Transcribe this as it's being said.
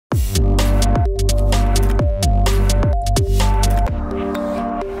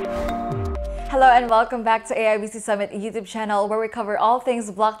Hello and welcome back to AIBC Summit YouTube channel where we cover all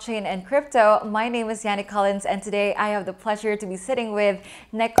things blockchain and crypto. My name is Yanni Collins and today I have the pleasure to be sitting with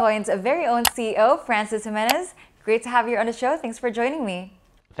Nekoin's very own CEO, Francis Jimenez. Great to have you on the show. Thanks for joining me.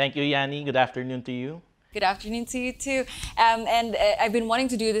 Thank you, Yanni. Good afternoon to you. Good afternoon to you too. I've been wanting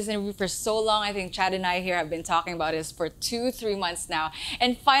to do this interview for so long. I think Chad and I here have been talking about this for 2-3 months now.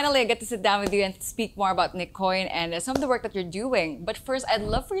 And finally, I get to sit down with you and speak more about Nekoin and some of the work that you're doing. But first, I'd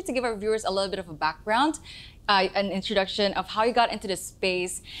love for you to give our viewers a little bit of a background, an introduction of how you got into this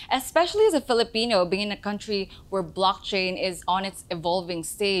space, especially as a Filipino, being in a country where blockchain is on its evolving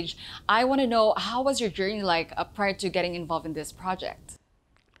stage. I want to know, how was your journey like prior to getting involved in this project?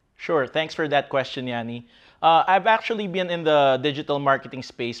 Sure. Thanks for that question, Yanni. I've actually been in the digital marketing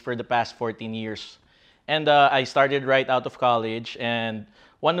space for the past 14 years. And I started right out of college. And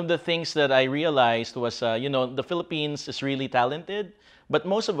one of the things that I realized was, the Philippines is really talented. But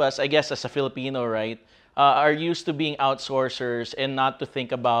most of us, I guess as a Filipino, right, are used to being outsourcers and not to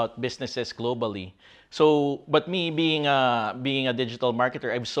think about businesses globally. So, but me being a digital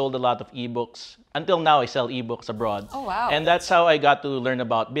marketer, I've sold a lot of ebooks. Until now, I sell ebooks abroad. Oh, wow. And that's how I got to learn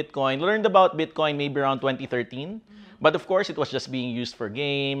about Bitcoin. Learned about Bitcoin maybe around 2013. But of course, it was just being used for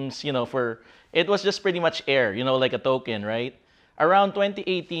games, it was just pretty much air, like a token, right? Around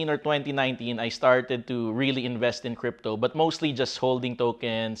 2018 or 2019, I started to really invest in crypto, but mostly just holding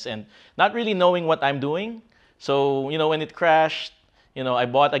tokens and not really knowing what I'm doing. So, when it crashed, I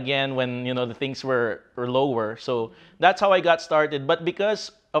bought again when, the things were lower. So that's how I got started. But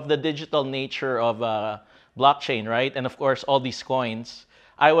because of the digital nature of blockchain, right? And of course, all these coins,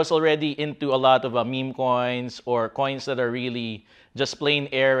 I was already into a lot of meme coins or coins that are really just plain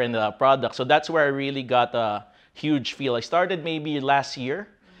air and products. So that's where I really got a huge feel. I started maybe last year.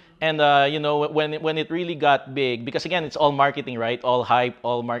 And, when it really got big, because again, it's all marketing, right? All hype,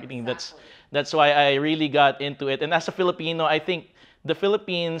 all marketing. Exactly. That's why I really got into it. And as a Filipino, I think the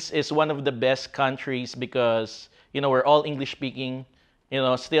Philippines is one of the best countries because, we're all English speaking.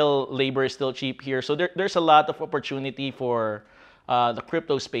 Still labor is still cheap here. So there's a lot of opportunity for the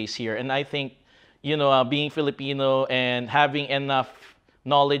crypto space here. And I think, being Filipino and having enough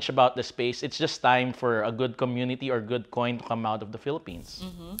knowledge about the space, it's just time for a good community or good coin to come out of the Philippines.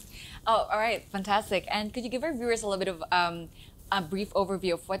 Oh, all right. Fantastic. And could you give our viewers a little bit of a brief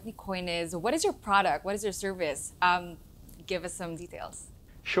overview of what Nekoin is? What is your product? What is your service? Give us some details.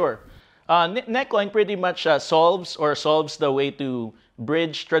 Sure. Nekoin pretty much solves the way to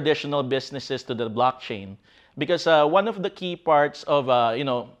bridge traditional businesses to the blockchain. Because one of the key parts of,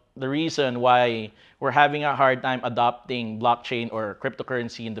 the reason why we're having a hard time adopting blockchain or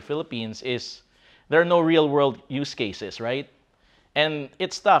cryptocurrency in the Philippines is there are no real world use cases, right? And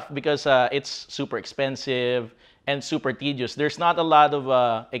it's tough because it's super expensive and super tedious. There's not a lot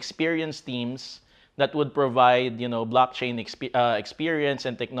of experienced teams that would provide, blockchain experience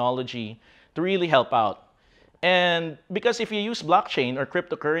and technology to really help out. And because if you use blockchain or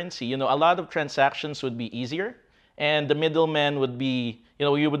cryptocurrency, a lot of transactions would be easier. And the middleman would be,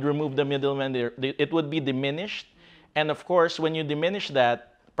 you would remove the middleman, it would be diminished. And of course, when you diminish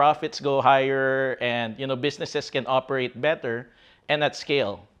that, profits go higher and, businesses can operate better and at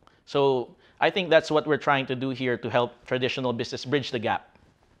scale. So I think that's what we're trying to do here to help traditional business bridge the gap.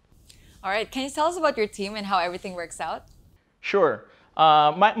 All right. Can you tell us about your team and how everything works out? Sure.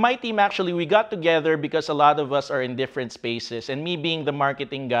 My team, actually, we got together because a lot of us are in different spaces. And me being the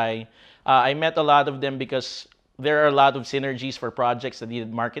marketing guy, I met a lot of them because there are a lot of synergies for projects that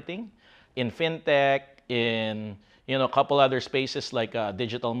needed marketing in fintech, in a couple other spaces like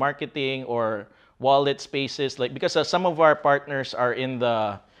digital marketing or wallet spaces. Because some of our partners are in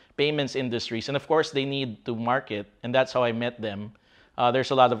the payments industries. And of course, they need to market. And that's how I met them.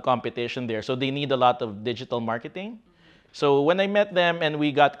 There's a lot of competition there. So they need a lot of digital marketing. So when I met them and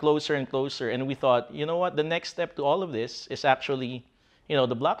we got closer and closer and we thought, what, the next step to all of this is actually,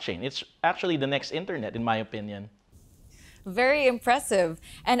 the blockchain. It's actually the next internet, in my opinion. Very impressive.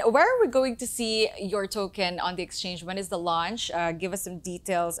 And where are we going to see your token on the exchange? When is the launch? Give us some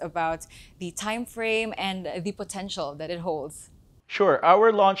details about the time frame and the potential that it holds. Sure.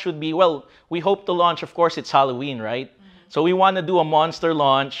 Our launch would be, well, we hope to launch, of course, it's Halloween, right? So we want to do a monster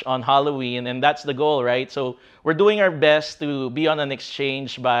launch on Halloween, and that's the goal, right? So we're doing our best to be on an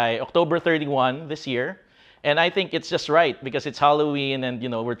exchange by October 31 this year. And I think it's just right because it's Halloween and,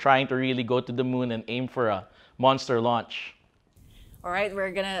 we're trying to really go to the moon and aim for a monster launch. All right,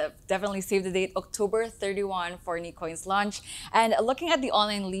 we're going to definitely save the date, October 31 for Nekoin's launch. And looking at the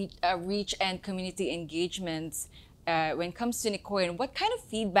online reach and community engagements, when it comes to Nekoin, what kind of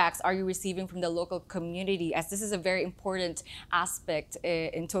feedbacks are you receiving from the local community, as this is a very important aspect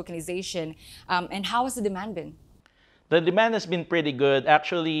in tokenization, and how has the demand been? The demand has been pretty good.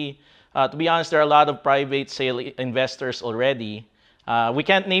 Actually, to be honest, there are a lot of private sale investors already. We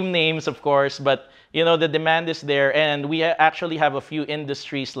can't name names, of course, but the demand is there, and we actually have a few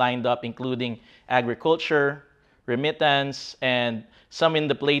industries lined up, including agriculture, remittance, and some in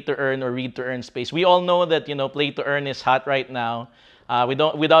the play to earn or read to earn space. We all know that play to earn is hot right now.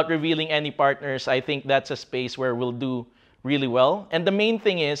 Without revealing any partners, I think that's a space where we'll do really well. And the main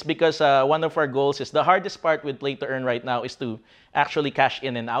thing is, because one of our goals is, the hardest part with play to earn right now is to actually cash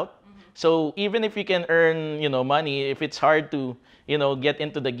in and out. So even if you can earn money, if it's hard to get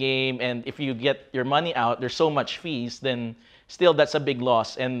into the game, and if you get your money out, there's so much fees, then still that's a big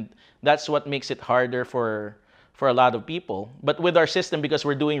loss, and that's what makes it harder for a lot of people. But with our system, because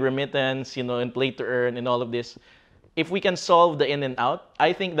we're doing remittance, and play to earn and all of this, if we can solve the in and out,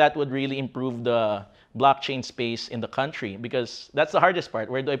 I think that would really improve the blockchain space in the country, because that's the hardest part.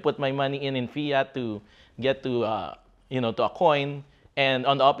 Where do I put my money in fiat to get to to a coin, and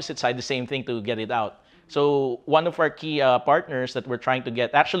on the opposite side, the same thing to get it out. So one of our key partners that we're trying to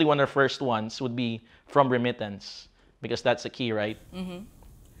get, actually one of our first ones, would be from remittance, because that's the key, right?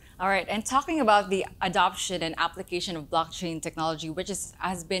 All right, and talking about the adoption and application of blockchain technology, which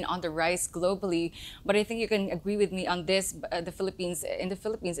has been on the rise globally, but I think you can agree with me on this. In the Philippines,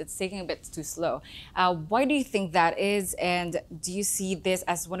 it's taking a bit too slow. Why do you think that is, and do you see this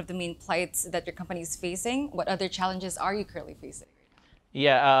as one of the main plights that your company is facing? What other challenges are you currently facing?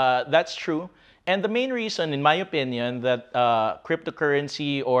 Yeah, that's true. And the main reason, in my opinion, that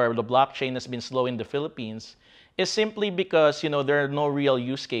cryptocurrency or the blockchain has been slow in the Philippines is simply because there are no real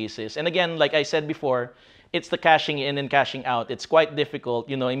use cases. And again, like I said before, it's the cashing in and cashing out. It's quite difficult.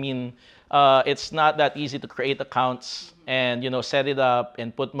 It's not that easy to create accounts and set it up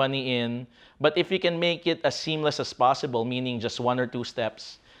and put money in. But if you can make it as seamless as possible, meaning just one or two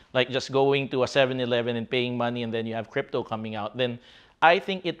steps, like just going to a 7-Eleven and paying money, and then you have crypto coming out, then I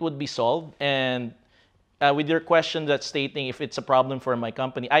think it would be solved. And with your question that's stating if it's a problem for my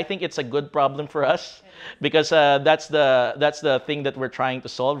company, I think it's a good problem for us, because that's the thing that we're trying to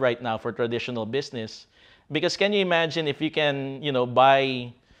solve right now for traditional business. Because can you imagine if you can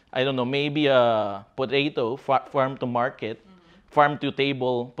buy, I don't know, maybe a potato farm to market, farm to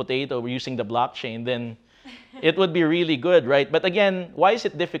table potato using the blockchain, then it would be really good, right? But again, why is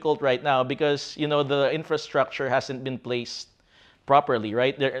it difficult right now? Because the infrastructure hasn't been placed properly,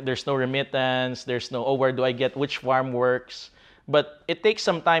 right? There's no remittance, there's no, where do I get, which farm works? But it takes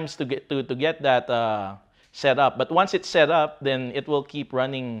some time to get that set up. But once it's set up, then it will keep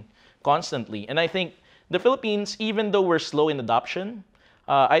running constantly. And I think the Philippines, even though we're slow in adoption,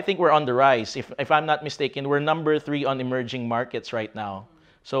 I think we're on the rise. If I'm not mistaken, we're number 3 on emerging markets right now.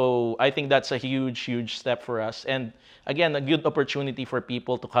 So I think that's a huge step for us. And again, a good opportunity for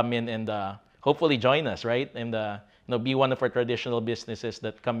people to come in and hopefully join us, right? And be one of our traditional businesses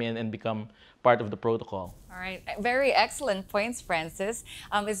that come in and become part of the protocol. All right, very excellent points, Francis.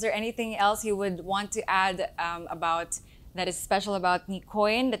 Is there anything else you would want to add about that is special about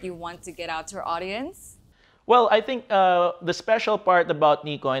Nekoin that you want to get out to our audience? Well, I think the special part about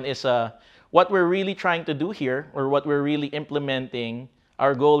Nekoin is what we're really trying to do here, or what we're really implementing.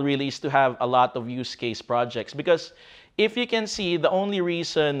 Our goal really is to have a lot of use case projects, because if you can see, the only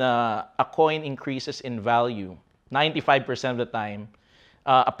reason a coin increases in value 95% of the time,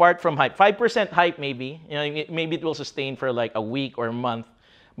 apart from hype, 5% hype maybe, maybe it will sustain for like a week or a month.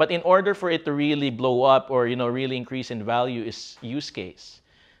 But in order for it to really blow up or really increase in value is use case.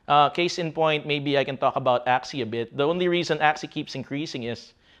 Case in point, maybe I can talk about Axie a bit. The only reason Axie keeps increasing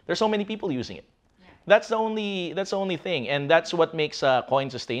is there's so many people using it. Yeah. That's the only thing, and that's what makes a coin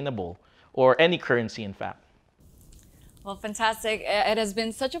sustainable, or any currency, in fact. Well, fantastic. It has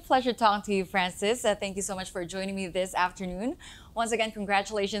been such a pleasure talking to you, Francis. Thank you so much for joining me this afternoon. Once again,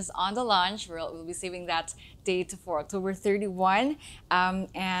 congratulations on the launch. We'll be saving that date for October 31.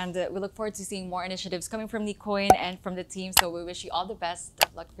 And we look forward to seeing more initiatives coming from Nekoin and from the team. So we wish you all the best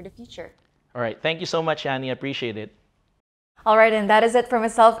of luck for the future. All right. Thank you so much, Yanni. I appreciate it. All right, and that is it for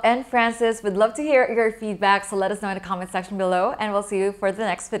myself and Francis. We'd love to hear your feedback, so let us know in the comment section below, and we'll see you for the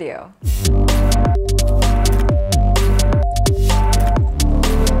next video.